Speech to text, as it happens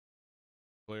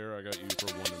Claire, I got you for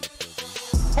one in the prison.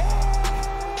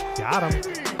 Oh, got him.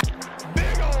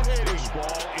 Big ol' hit. This ball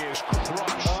is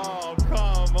crushed. Oh,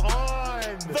 come on.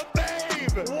 The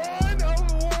babe. 1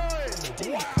 of 1.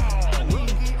 Wow.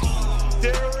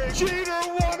 Derek Jeter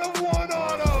 1 of 1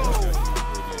 auto.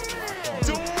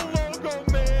 Dual logo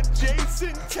man,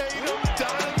 Jason Tatum,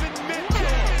 Donovan Mitchell.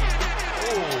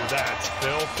 Oh, that's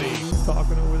filthy. He's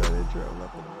talking over that intro.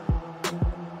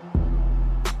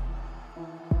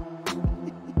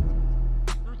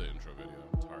 Screw the intro video.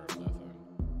 I'm tired of that thing.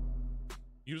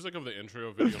 Music of the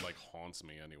intro video like haunts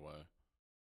me anyway.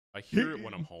 I hear it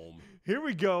when I'm home. Here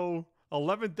we go.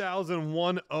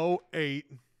 11,108.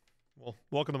 Well,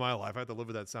 welcome to my life. I have to live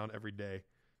with that sound every day.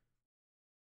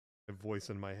 A voice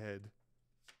in my head.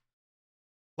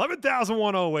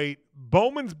 11,108.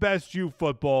 Bowman's Best U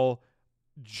Football.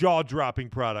 Jaw-dropping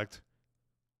product.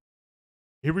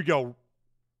 Here we go.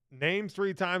 Names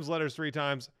 3 times, letters 3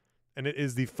 times. And it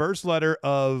is the first letter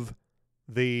of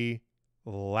the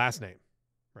last name.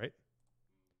 Right?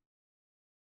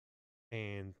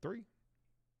 And 3.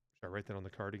 Should I write that on the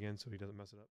card again so he doesn't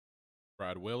mess it up?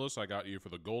 Brad Willis, I got you for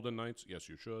the Golden Knights. Yes,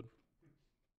 you should.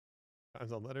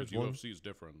 Times on letters. Because 1. UFC is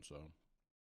different, so.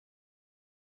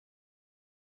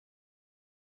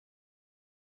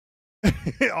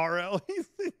 RL.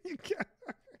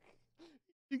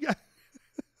 You got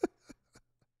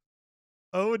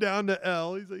O down to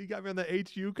L. He's like, you got me on the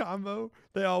HU combo.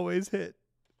 They always hit.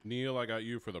 Neil, I got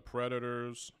you for the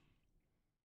Predators.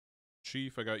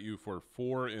 Chief, I got you for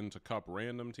 4 into Cup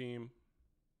random team.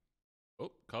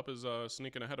 Oh, Cup is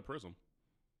sneaking ahead of Prism.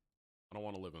 I don't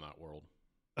want to live in that world.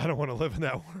 I don't want to live in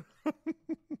that world.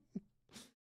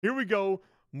 Here we go.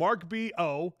 Mark B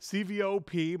O,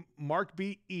 CVOP, Mark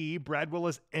B E, Brad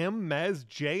Willis M, Mez,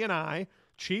 J and I,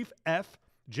 Chief F,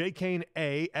 J Kane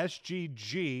A,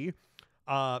 SGG,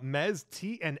 Mez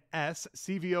T and S,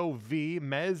 CVO V,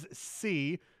 Mez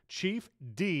C, Chief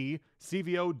D,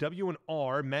 CVO W and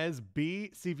R, Mez B,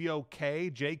 CVO K,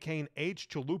 J Kane H,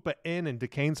 Chalupa N, and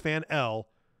DeCane's fan L.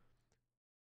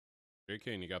 J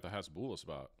Kane, you got the Hasbula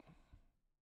spot.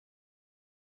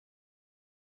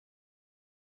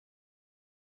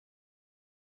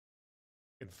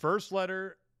 In first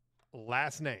letter,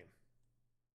 last name.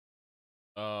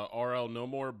 RL, no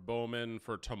more Bowman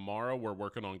for tomorrow. We're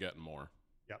working on getting more.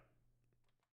 Yep.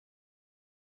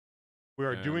 We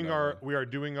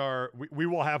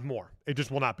will have more. It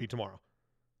just will not be tomorrow.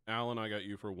 Alan, I got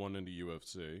you for 1 into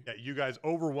UFC. Yeah, you guys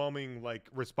overwhelming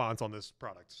response on this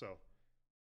product. So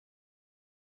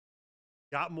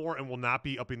got more and will not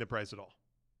be upping the price at all.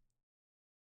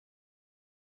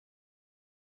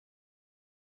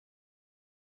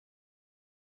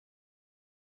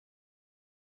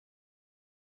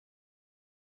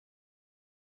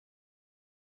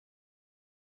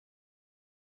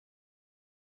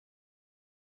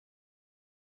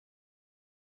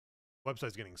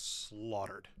 Website's getting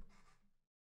slaughtered.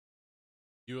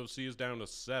 UFC is down to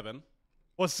 7.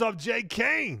 What's up, Jay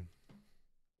Kane?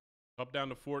 Up down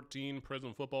to 14.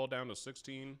 Prison football down to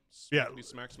 16. Yeah.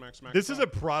 Smack. This is a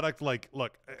product look,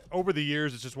 over the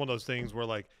years, it's just one of those things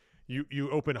where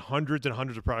you open hundreds and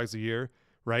hundreds of products a year,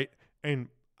 right? And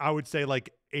I would say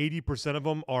 80% of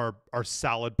them are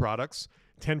solid products.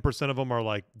 10% of them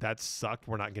are that sucked.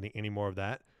 We're not getting any more of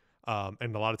that.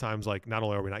 And a lot of times, not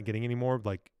only are we not getting any more,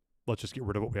 let's just get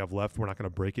rid of what we have left. We're not going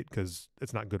to break it because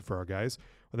it's not good for our guys.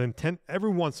 But then every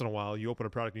once in a while, you open a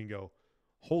product and you go,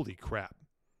 holy crap.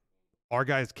 Our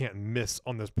guys can't miss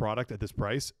on this product at this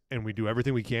price, and we do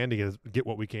everything we can to get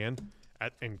what we can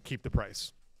and keep the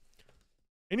price.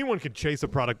 Anyone can chase a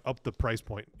product up the price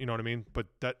point, you know what I mean? But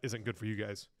that isn't good for you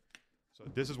guys. So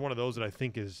this is one of those that I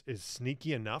think is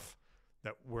sneaky enough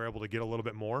that we're able to get a little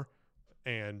bit more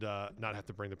and not have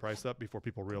to bring the price up before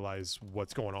people realize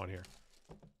what's going on here.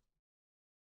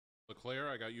 LeClaire,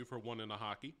 I got you for 1 into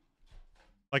hockey.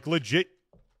 Legit,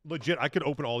 I could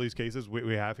open all these cases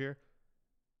we have here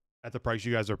at the price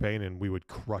you guys are paying, and we would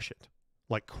crush it.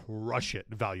 Crush it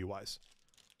value-wise.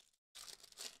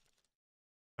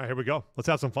 All right, here we go. Let's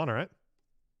have some fun, all right?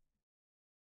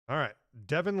 All right.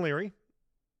 Devin Leary.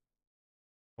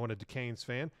 I want a DeCane's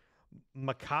fan.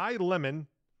 Makai Lemon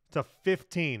to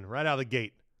 15 right out of the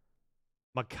gate.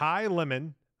 Makai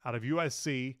Lemon out of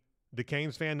USC.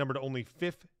 DeCane's fan number to only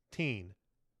 15.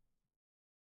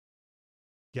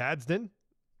 Gadsden.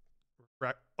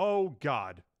 Oh,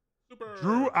 God. Super.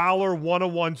 Drew Aller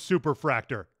 101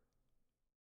 Superfractor.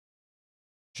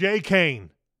 J.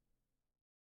 Kane.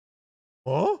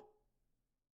 Huh?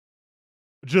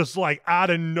 Just out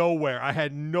of nowhere. I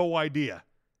had no idea.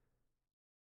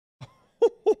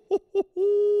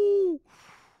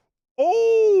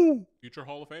 Oh! Future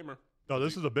Hall of Famer. No,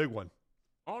 this is a big one.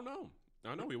 Oh, no.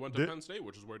 I know. He went to Penn State,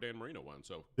 which is where Dan Marino went.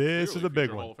 So this is a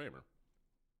big one. Hall of Famer.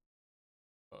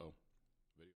 Uh-oh.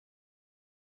 Video.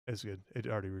 It's good. It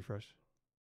already refreshed.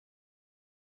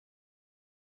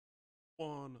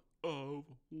 1 of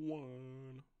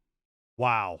 1.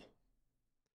 Wow.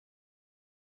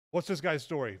 What's this guy's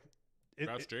story?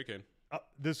 That's J.K.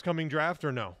 This coming draft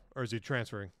or no? Or is he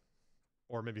transferring?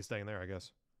 Or maybe staying there, I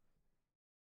guess.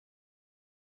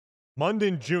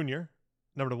 Munden Jr.,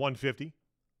 number 150.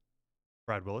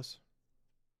 Brad Willis.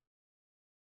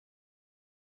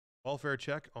 Welfare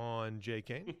check on J.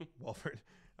 Kane. Welfare.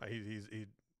 He.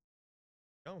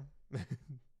 Oh.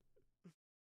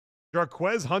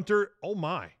 Jarquez Hunter. Oh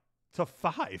my. To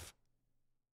 5.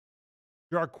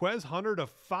 Jarquez Hunter to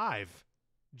 5.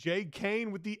 J.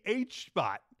 Kane with the H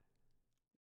spot.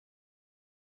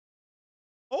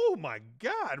 Oh my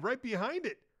God! Right behind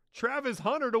it, Travis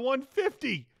Hunter to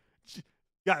 150.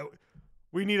 Yeah,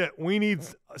 we need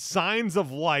signs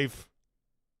of life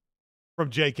from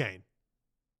J. Kane.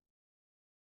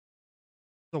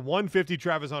 The 150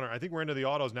 Travis Hunter. I think we're into the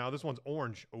autos now. This one's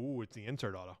orange. Ooh, it's the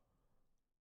insert auto.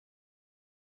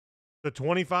 The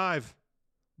 25,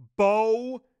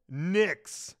 Bo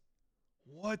Nix.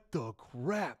 What the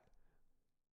crap?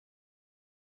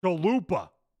 Chalupa.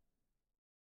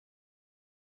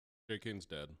 J. Kane's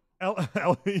dead.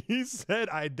 He said,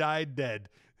 I died dead.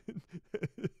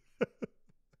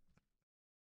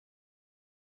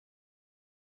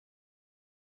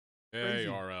 Hey,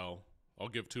 RL. I'll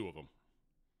give 2 of them.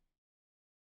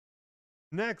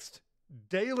 Next,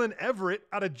 Dalen Everett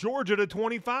out of Georgia to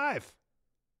 25.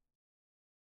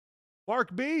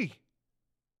 Mark B.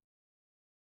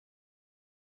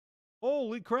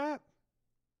 Holy crap.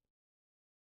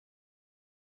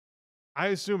 I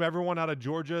assume everyone out of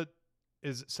Georgia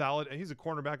is solid. And he's a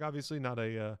cornerback, obviously, not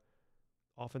a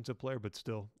offensive player, but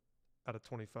still out of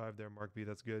 25 there, Mark B.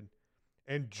 That's good.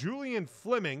 And Julian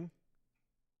Fleming,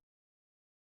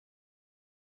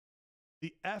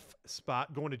 the F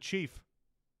spot going to Chief.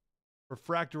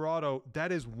 Refractor auto.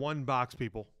 That is 1 box,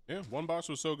 people. Yeah, 1 box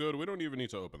was so good, we don't even need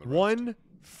to open the rest. 1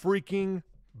 freaking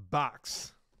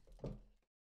box.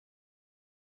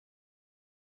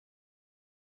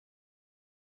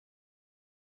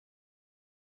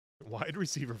 Wide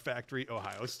receiver factory,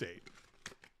 Ohio State.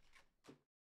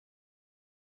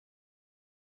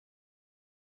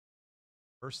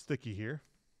 First sticky here.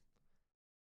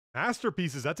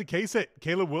 Masterpieces. That's a case hit.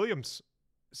 Caleb Williams,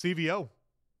 CVO.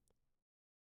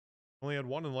 Only had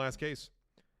 1 in the last case.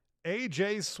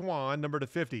 AJ Swan, number to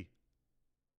 50.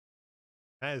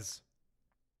 Mez.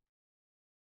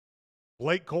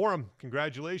 Blake Corum.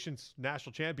 Congratulations.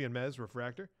 National champion, Mez,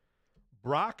 refractor.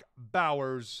 Brock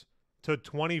Bowers to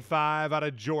 25 out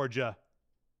of Georgia.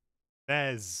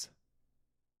 Mez.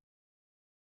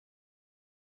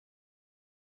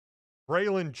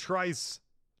 Braylon Trice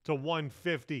to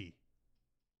 150.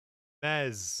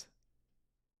 Mez.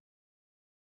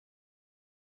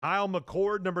 Kyle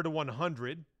McCord, number to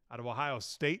 100 out of Ohio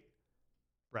State.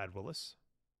 Brad Willis.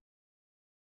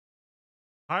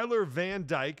 Tyler Van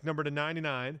Dyke, number to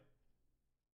 99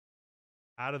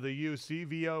 out of the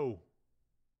UCVO.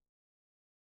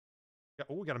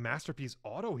 Oh, we got a masterpiece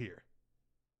auto here.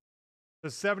 The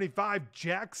 75,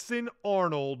 Jackson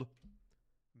Arnold.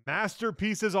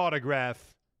 Masterpieces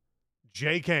autograph,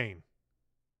 J. Kane.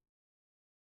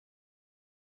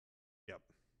 Yep.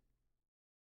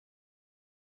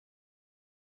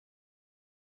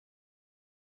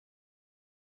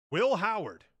 Will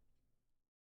Howard.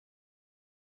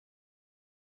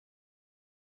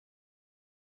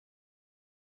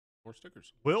 More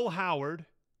stickers. Will Howard.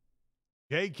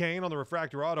 J. Kane on the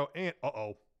refractor auto. And,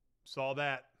 saw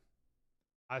that.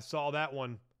 I saw that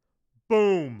one.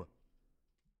 Boom.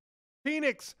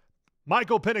 Phoenix,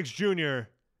 Michael Penix Jr.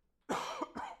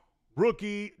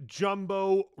 Rookie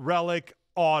Jumbo Relic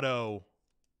Auto.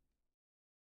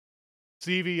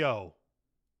 CVO.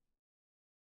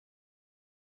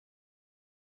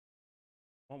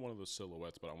 I want one of the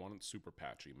silhouettes, but I want it super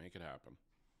patchy. Make it happen.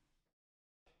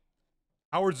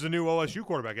 Howard's the new OSU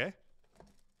quarterback, eh?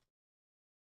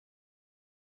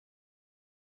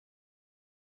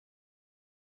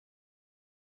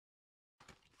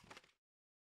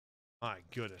 My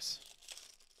goodness.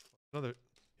 Got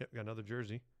another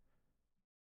jersey.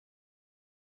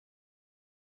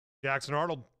 Jackson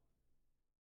Arnold.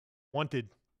 Wanted.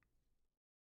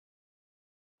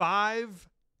 5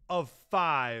 of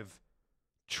 5.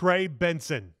 Trey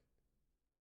Benson.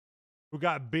 Who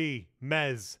got B?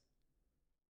 Mez.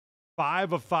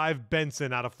 5 of 5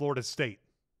 Benson out of Florida State.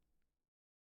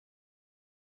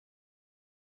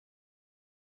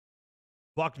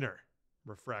 Buckner.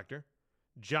 refractor.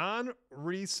 John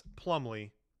Reese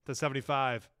Plumlee to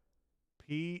 75.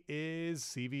 P is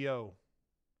CVO.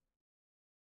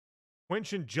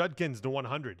 Quinton Judkins to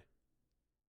 100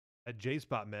 at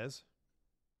J-Spot Mez.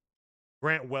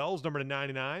 Grant Wells, number to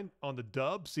 99 on the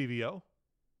dub, CVO.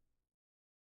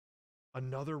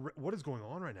 Another, what is going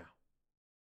on right now?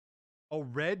 Oh,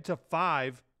 red to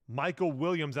 5, Michael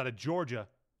Williams out of Georgia,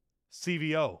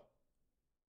 CVO.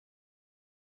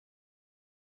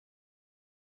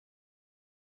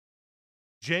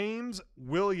 James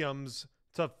Williams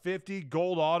to 50,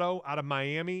 gold auto out of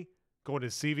Miami, going to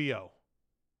CVO.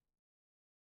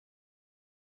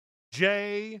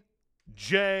 J.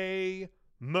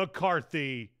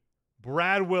 McCarthy,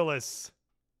 Brad Willis,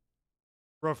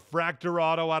 refractor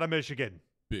auto out of Michigan.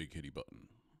 Big hitty button.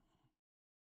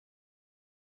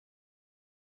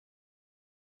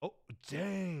 Oh,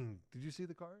 dang. Did you see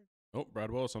the card? Oh,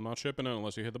 Brad Willis, I'm not shipping it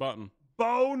unless you hit the button.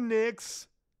 Bo Nix,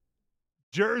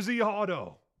 jersey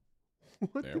auto.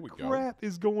 What There the we go. crap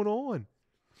is going on?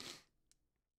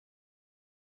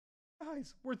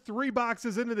 Guys, we're 3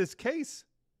 boxes into this case.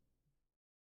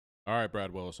 All right,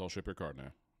 Brad Willis, I'll ship your card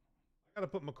now. I got to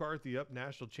put McCarthy up,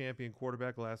 national champion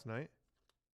quarterback last night.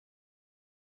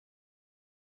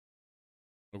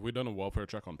 Have we done a welfare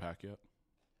check on Pack yet?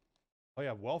 Oh,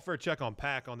 yeah, welfare check on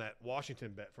Pack on that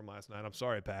Washington bet from last night. I'm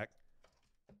sorry, Pack.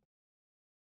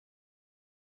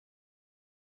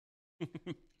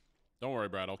 Don't worry,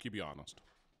 Brad. I'll keep you honest.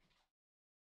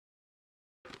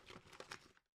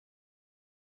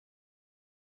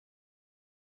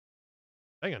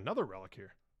 Dang, another relic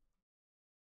here.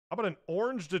 How about an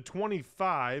orange to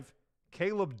 25,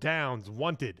 Caleb Downs,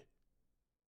 wanted.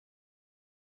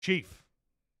 Chief.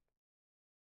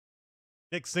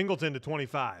 Nick Singleton to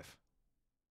 25.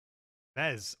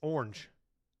 Mez, orange.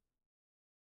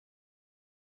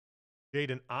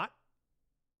 Jaden Ott.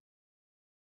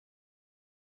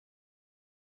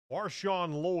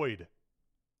 Marshawn Lloyd,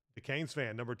 the Canes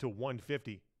fan, number to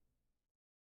 150.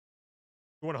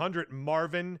 100,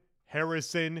 Marvin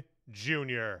Harrison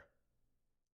Jr.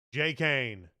 J.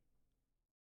 Kane.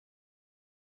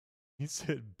 He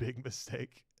said big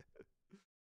mistake.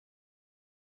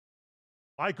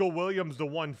 Michael Williams to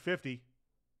 150.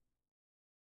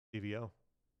 CVO.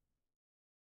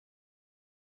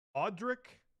 Audric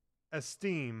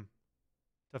Esteem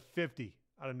to 50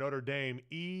 out of Notre Dame.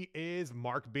 E is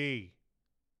Mark B.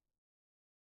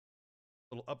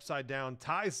 Little upside down.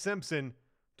 Ty Simpson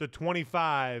to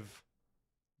 25.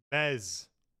 Mez.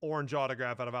 Orange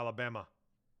autograph out of Alabama.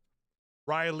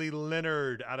 Riley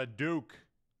Leonard out of Duke.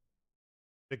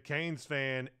 The Canes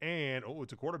fan. And, oh,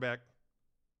 it's a quarterback.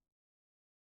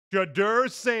 Jadur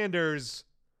Sanders.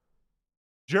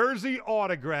 Jersey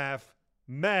autograph.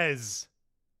 Mez.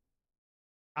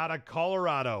 Out of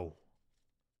Colorado.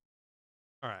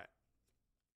 All right.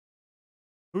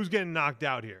 Who's getting knocked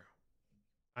out here?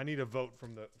 I need a vote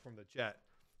from the chat.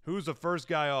 Who's the first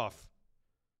guy off?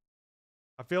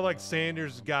 I feel like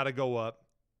Sanders got to go up.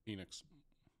 Phoenix.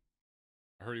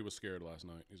 I heard he was scared last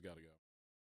night. He's got to go.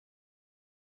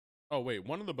 Oh, wait.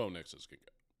 One of the Bo Nixes can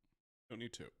go. Don't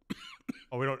need two.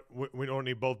 Oh, we don't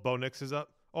need both Bo Nixes up?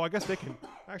 Oh, I guess they can.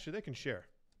 Actually, they can share.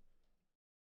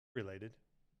 Related.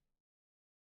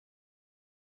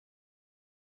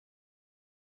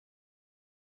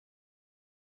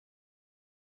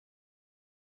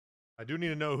 I do need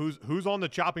to know who's on the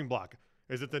chopping block.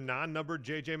 Is it the non-numbered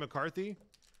J.J. McCarthy?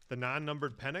 The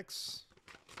non-numbered Penix?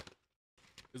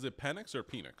 Is it Penix or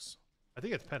Penix? I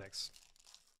think it's Penix.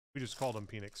 We just called him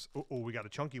Penix. Oh, we got a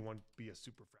chunky one. Be a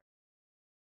super frac.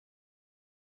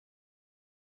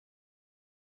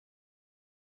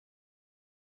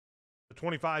 The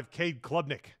 25, Cade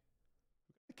Klubnik.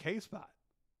 The K spot.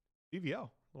 BVO.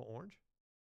 A little orange.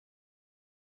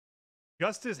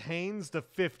 Justice Haynes to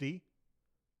 50.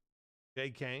 Jay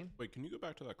Kane. Wait, can you go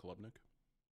back to that Klubnik?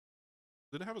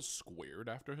 Did it have a squared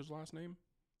after his last name?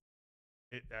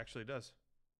 It actually does.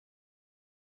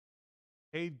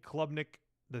 Cade Klubnik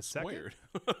the second. Squared.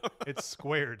 It's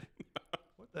squared.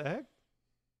 What the heck?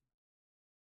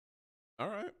 All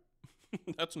right.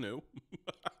 That's new.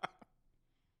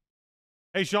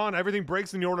 Hey, Sean, everything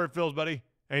breaks in the order it fills, buddy.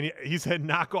 And he said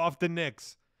knock off the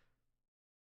Knicks.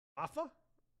 Alpha? All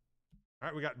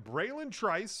right, we got Braylon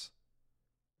Trice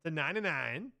to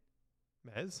 99.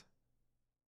 Mez.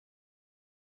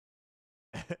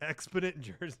 Exponent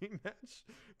jersey match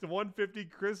to 150,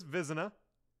 Chris Vizina.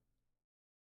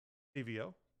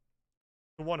 TVO.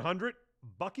 To 100,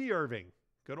 Bucky Irving.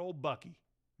 Good old Bucky.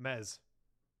 Mez.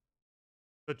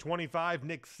 To 25,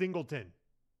 Nick Singleton.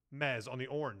 Mez on the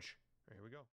orange. Here we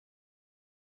go.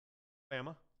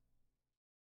 Bama.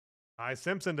 Ty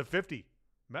Simpson to 50.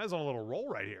 Mez on a little roll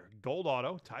right here. Gold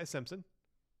auto, Ty Simpson.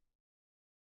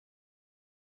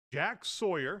 Jack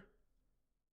Sawyer.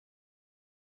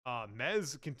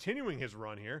 Mez continuing his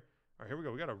run here. All right, here we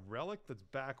go. We got a relic that's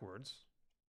backwards.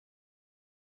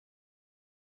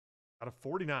 Out of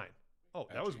 49. Oh,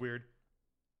 that was weird.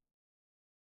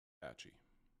 Patchy.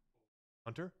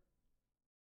 Hunter.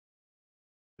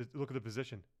 Look at the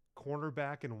position.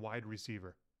 Cornerback and wide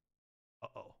receiver.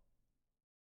 Uh-oh.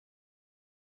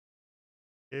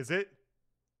 Is it?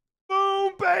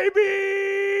 Boom,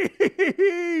 baby!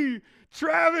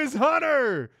 Travis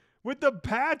Hunter with the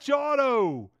patch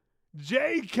auto.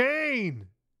 Jay Kane.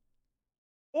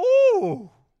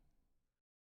 Ooh.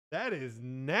 That is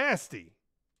nasty.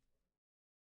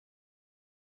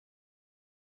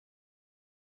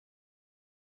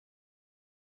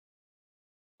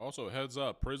 Also, heads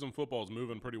up, Prism football is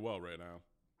moving pretty well right now.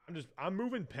 I'm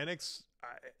moving Penix.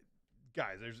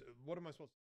 Guys, what am I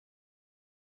supposed to?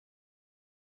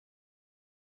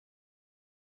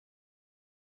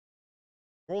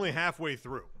 We're only halfway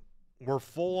through. We're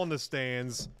full on the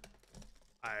stands.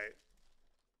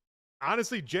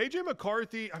 Honestly, JJ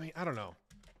McCarthy, I mean, I don't know.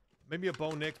 Maybe a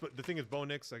Bo Nix, but the thing is Bo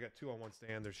Nix, I got 2 on 1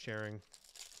 stand. There's sharing.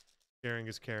 Sharing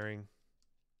is caring.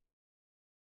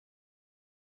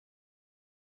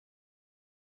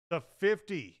 The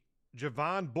 50,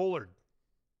 Javon Bullard.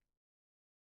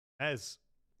 As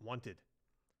wanted.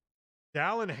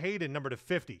 Dallin Hayden, number to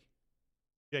 50.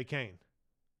 Jay Kane.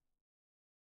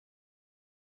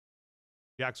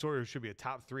 Jack Sawyer should be a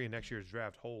top 3 in next year's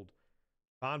draft. Hold.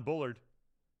 Von Bullard.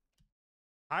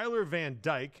 Tyler Van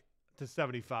Dyke to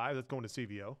 75. That's going to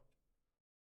CVO.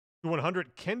 To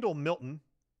 100, Kendall Milton.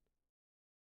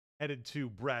 Headed to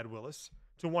Brad Willis.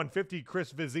 To 150,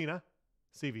 Chris Vizina.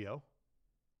 CVO.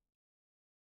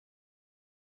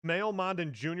 Mail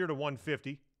Mondin Jr. to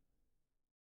 150.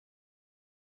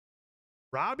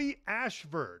 Robbie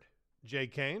Ashford. Jay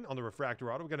Kane on the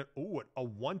refractor auto. We got a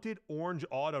wanted orange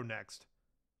auto next.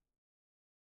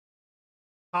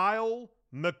 Kyle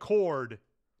McCord,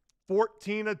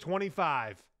 14 of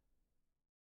 25.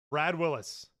 Brad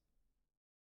Willis.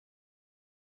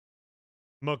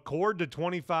 McCord to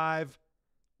 25.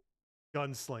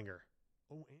 Gunslinger.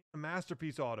 Oh, and a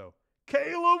masterpiece auto.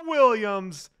 Caleb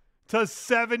Williams to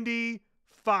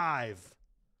 75.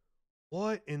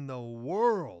 What in the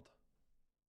world?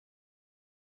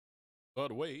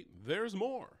 But wait, there's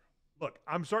more. Look,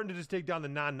 I'm starting to just take down the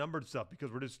non-numbered stuff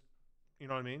because we're just, you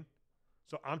know what I mean?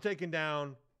 So I'm going to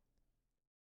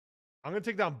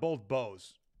take down both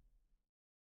bows.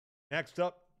 Next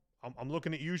up, I'm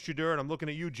looking at you, Shadur, and I'm looking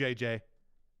at you, JJ.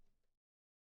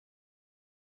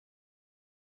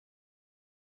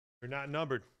 You're not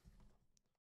numbered.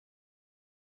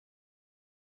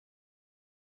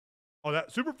 Oh,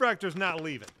 that Superfractor's not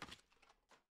leaving.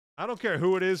 I don't care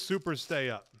who it is, Super stay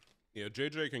up. Yeah,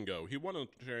 JJ can go. He won a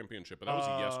championship, but that was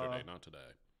yesterday, not today.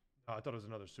 Oh, I thought it was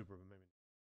another Super, but maybe.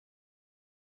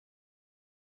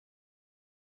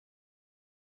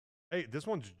 Hey, this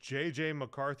one's JJ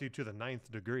McCarthy to the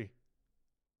 9th degree.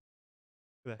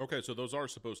 Okay, so those are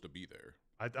supposed to be there.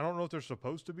 I don't know if they're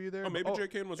supposed to be there. Oh, maybe Jay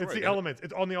Kane was right. It's the elements.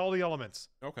 It's on all the elements.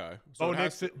 Okay. So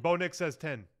Bo Nix says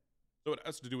 10. So it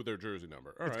has to do with their jersey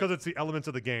number. All it's because it's the elements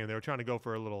of the game. They were trying to go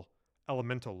for a little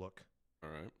elemental look. All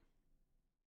right.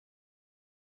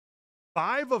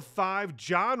 5 of 5,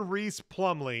 John Reese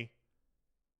Plumlee.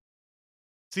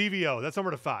 CVO. That's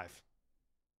number to 5.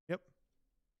 Yep.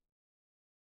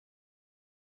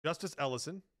 Justice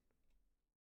Ellison.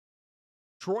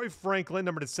 Troy Franklin,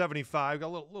 number to 75. Got a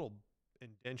little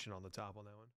indention on the top on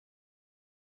that one.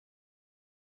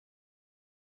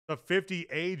 The 50,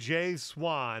 AJ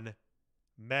Swan.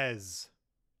 Mez.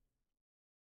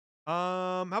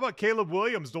 How about Caleb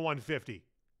Williams to 150?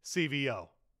 CVO.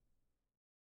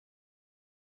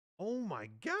 Oh my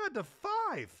God, to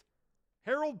 5.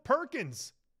 Harold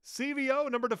Perkins. CVO,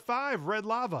 number to 5, Red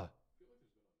Lava.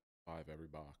 5 every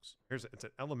box. It's an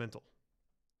elemental.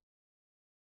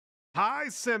 Ty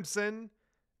Simpson,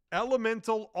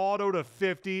 elemental auto to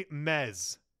 50,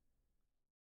 Mez.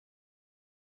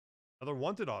 Another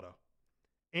wanted auto.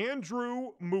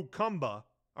 Andrew Mukuba,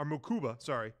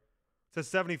 to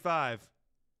 75,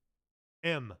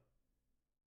 M.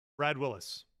 Brad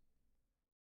Willis.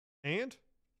 And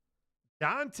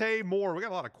Dante Moore. We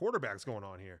got a lot of quarterbacks going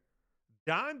on here.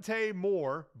 Dante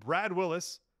Moore, Brad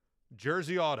Willis,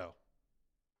 jersey auto.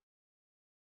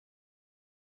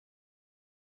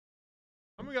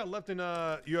 How many we got left in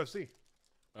UFC?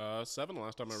 7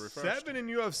 last time I refreshed. 7 in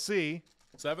UFC.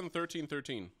 7, 13,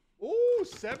 13. Ooh,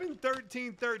 7,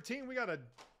 13, 13. We got a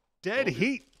dead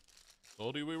heat.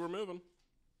 Told you we were moving.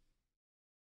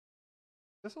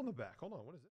 This on the back. Hold on.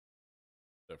 What is it?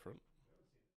 Different.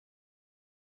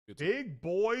 It's Big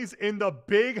boys in the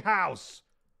big house.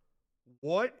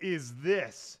 What is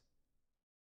this?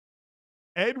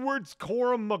 Edwards,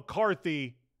 Corum,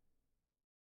 McCarthy.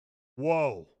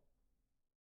 Whoa.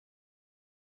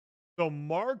 So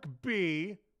Mark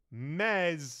B,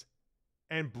 Mez,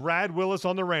 and Brad Willis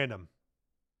on the random.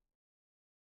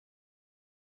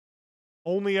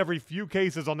 Only every few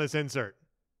cases on this insert.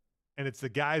 And it's the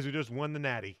guys who just won the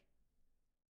Natty.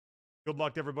 Good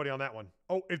luck to everybody on that one.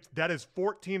 Oh, that is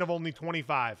 14 of only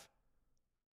 25.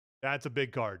 That's a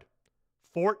big card.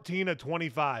 14 of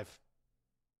 25.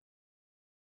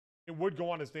 It would go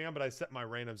on his stand, but I set my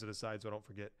randoms to the side so I don't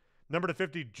forget. Number to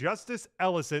 50, Justice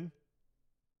Ellison.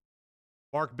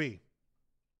 Mark B.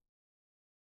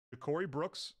 Corey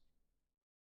Brooks.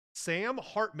 Sam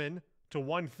Hartman to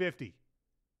 150.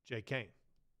 Jay Kane.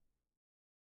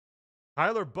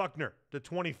 Tyler Buckner to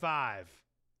 25.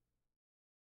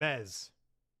 Mez.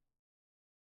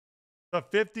 The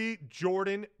 50,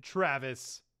 Jordan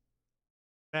Travis.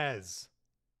 Mez.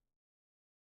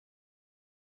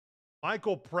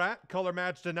 Michael Pratt, color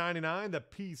match to 99, the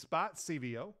P spot,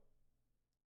 CVO.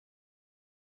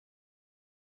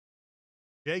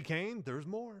 Jay Kane, there's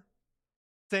more.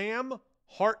 Sam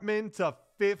Hartman to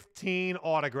 15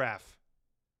 autograph.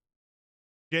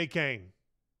 Jay Kane.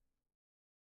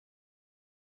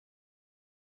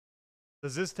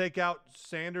 Does this take out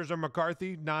Sanders or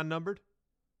McCarthy, non-numbered?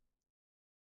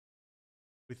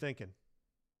 We thinking?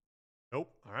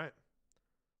 Nope. All right.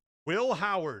 Will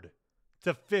Howard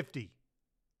to 50.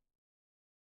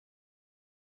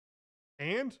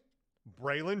 And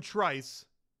Braylon Trice.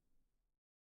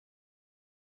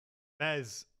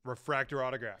 Mez, refractor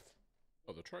autograph.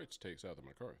 Oh, the Trites takes out the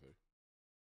McCarthy.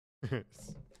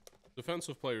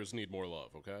 Defensive players need more love,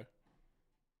 okay?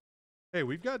 Hey,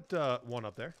 we've got one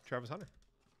up there. Travis Hunter.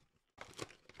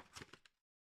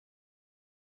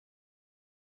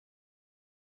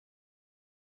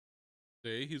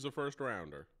 See, he's a first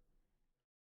rounder.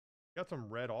 Got some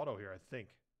red auto here, I think.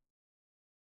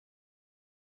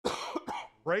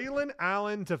 Braylon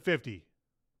Allen to 50.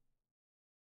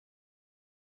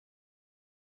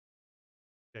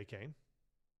 Jay Kane.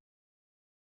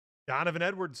 Donovan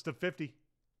Edwards to 50.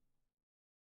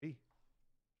 B.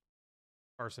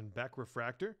 Carson Beck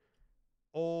refractor.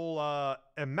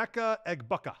 Emeka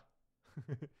Egbuka.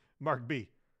 Mark B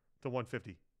to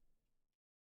 150.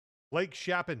 Blake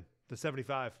Shappen to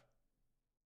 75.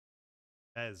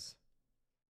 Ez.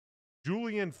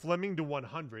 Julian Fleming to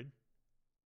 100.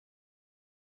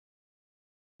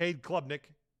 Cade Klubnik,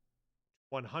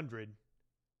 100.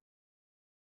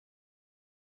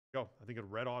 Go. I think a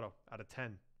red auto out of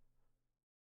 10.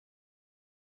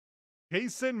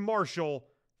 Jason Marshall,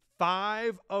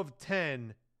 5 of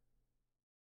 10.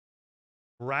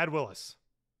 Brad Willis.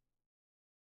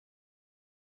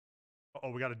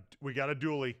 Oh, we got a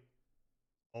dually.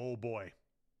 Oh boy.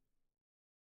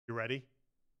 You ready?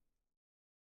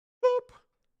 Boop.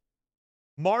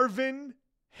 Marvin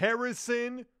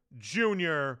Harrison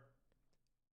Jr.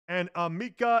 and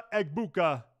Emeka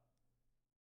Egbuka.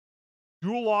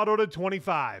 Dual auto to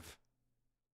 25.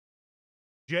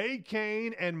 Jay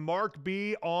Kane and Mark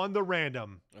B on the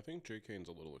random. I think Jay Kane's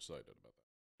a little excited about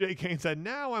that. Jay Kane said,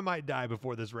 now I might die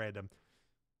before this random.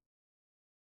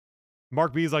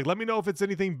 Mark B is like, let me know if it's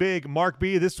anything big. Mark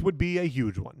B, this would be a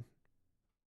huge one.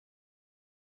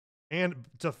 And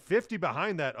to 50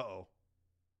 behind that, uh-oh.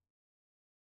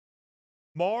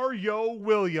 Mario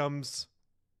Williams,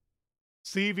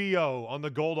 CVO on the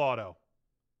gold auto.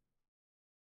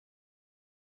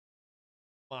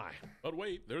 My. But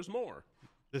wait, there's more.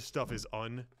 This stuff is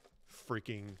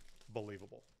unfreaking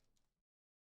believable.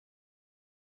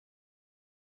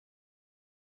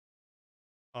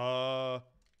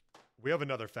 We have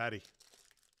another fatty.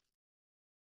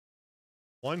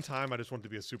 One time I just wanted to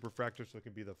be a super fractor so it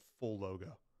can be the full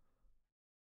logo.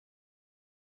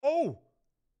 Oh,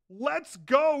 let's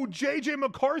go, JJ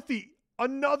McCarthy.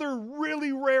 Another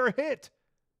really rare hit.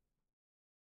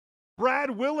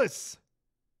 Brad Willis.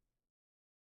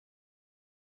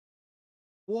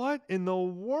 What in the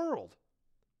world?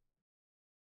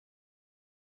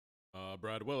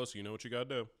 Brad Willis, you know what you got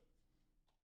to do.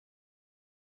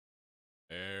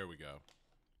 There we go.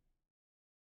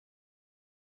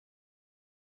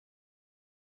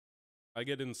 I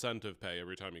get incentive pay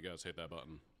every time you guys hit that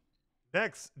button.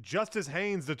 Next, Justice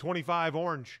Haynes, the 25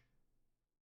 orange.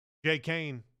 Jay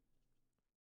Kane.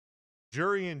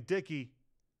 Jurian Dickey.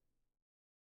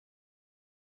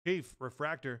 Chief,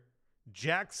 refractor.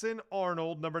 Jackson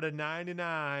Arnold, number to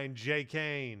 99, Jay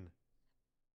Kane.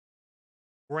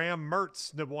 Graham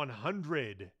Mertz, the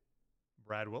 100,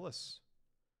 Brad Willis.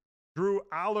 Drew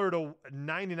Allard to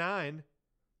 99.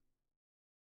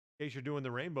 In case you're doing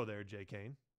the rainbow there, J.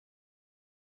 Kane.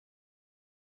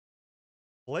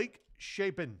 Blake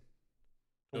Shapen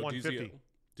to No, 150.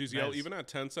 DZL, Mez. even at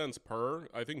 10 cents per,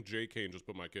 I think J. Kane just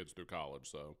put my kids through college,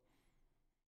 so.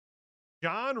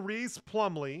 John Reese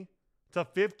Plumlee to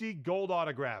 50 gold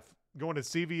autograph going to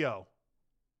CVO.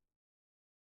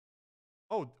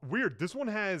 Oh, weird. This one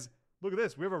has, look at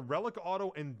this. We have a relic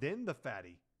auto and then the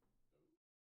fatty.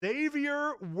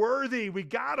 Xavier Worthy. We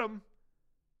got him.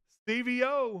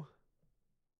 CVO.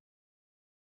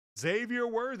 Xavier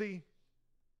Worthy.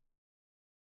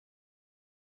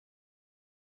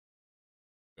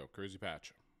 Go, crazy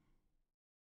patch.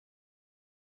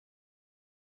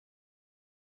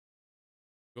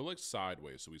 Go like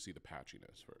sideways so we see the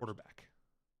patchiness first. Quarterback.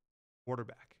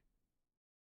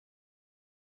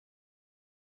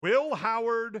 Will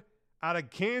Howard out of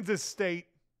Kansas State.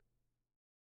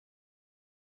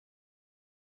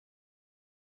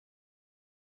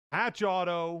 Patch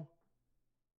auto.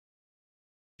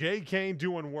 J. Kane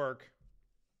doing work.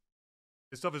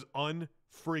 This stuff is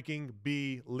unfreaking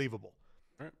believable.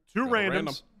 All right. Two Got a randoms.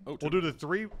 random. Oh, We'll two. do the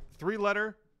three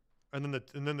letter and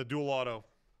then the dual auto.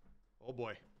 Oh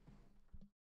boy.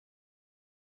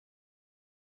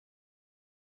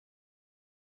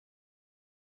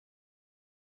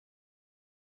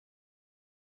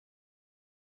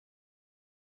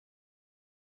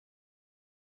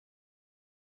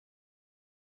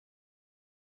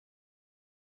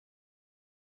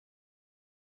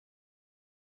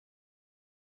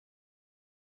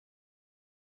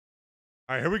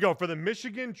 All right, here we go for the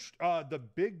Michigan, the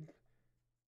big.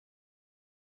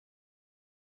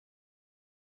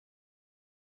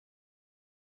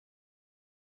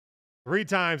 Three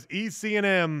times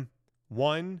EC&M.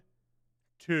 1,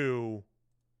 2,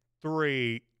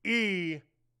 3. E.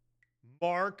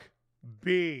 Mark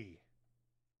B.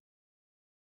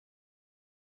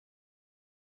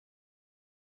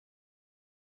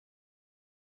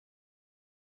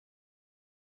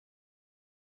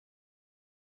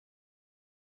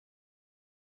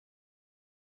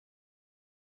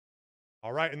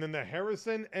 All right, and then the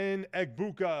Harrison and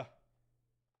Egbuka.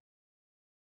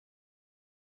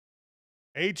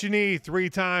 H&E 3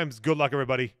 times. Good luck,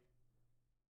 everybody.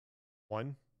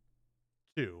 1,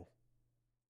 2,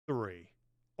 3.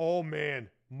 Oh, man.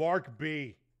 Mark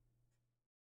B.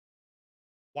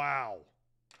 Wow.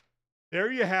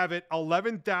 There you have it.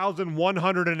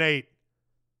 11,108.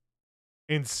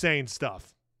 Insane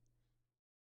stuff.